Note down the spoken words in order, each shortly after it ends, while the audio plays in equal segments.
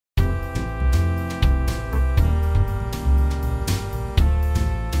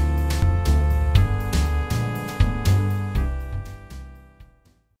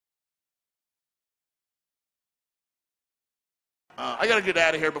I gotta get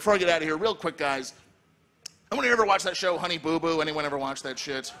out of here. Before I get out of here, real quick, guys. Anyone ever watch that show, Honey Boo Boo? Anyone ever watch that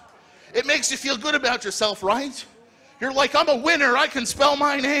shit? It makes you feel good about yourself, right? You're like, I'm a winner. I can spell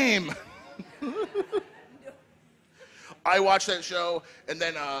my name. I watched that show, and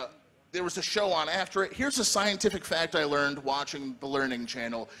then there was a show on after it. Here's a scientific fact I learned watching the Learning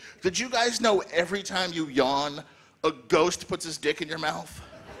Channel. Did you guys know every time you yawn, a ghost puts his dick in your mouth?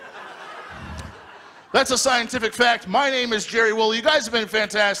 That's a scientific fact. My name is Jerry Wool. You guys have been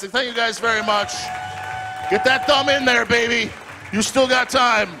fantastic. Thank you guys very much. Get that thumb in there, baby. You still got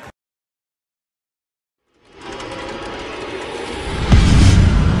time.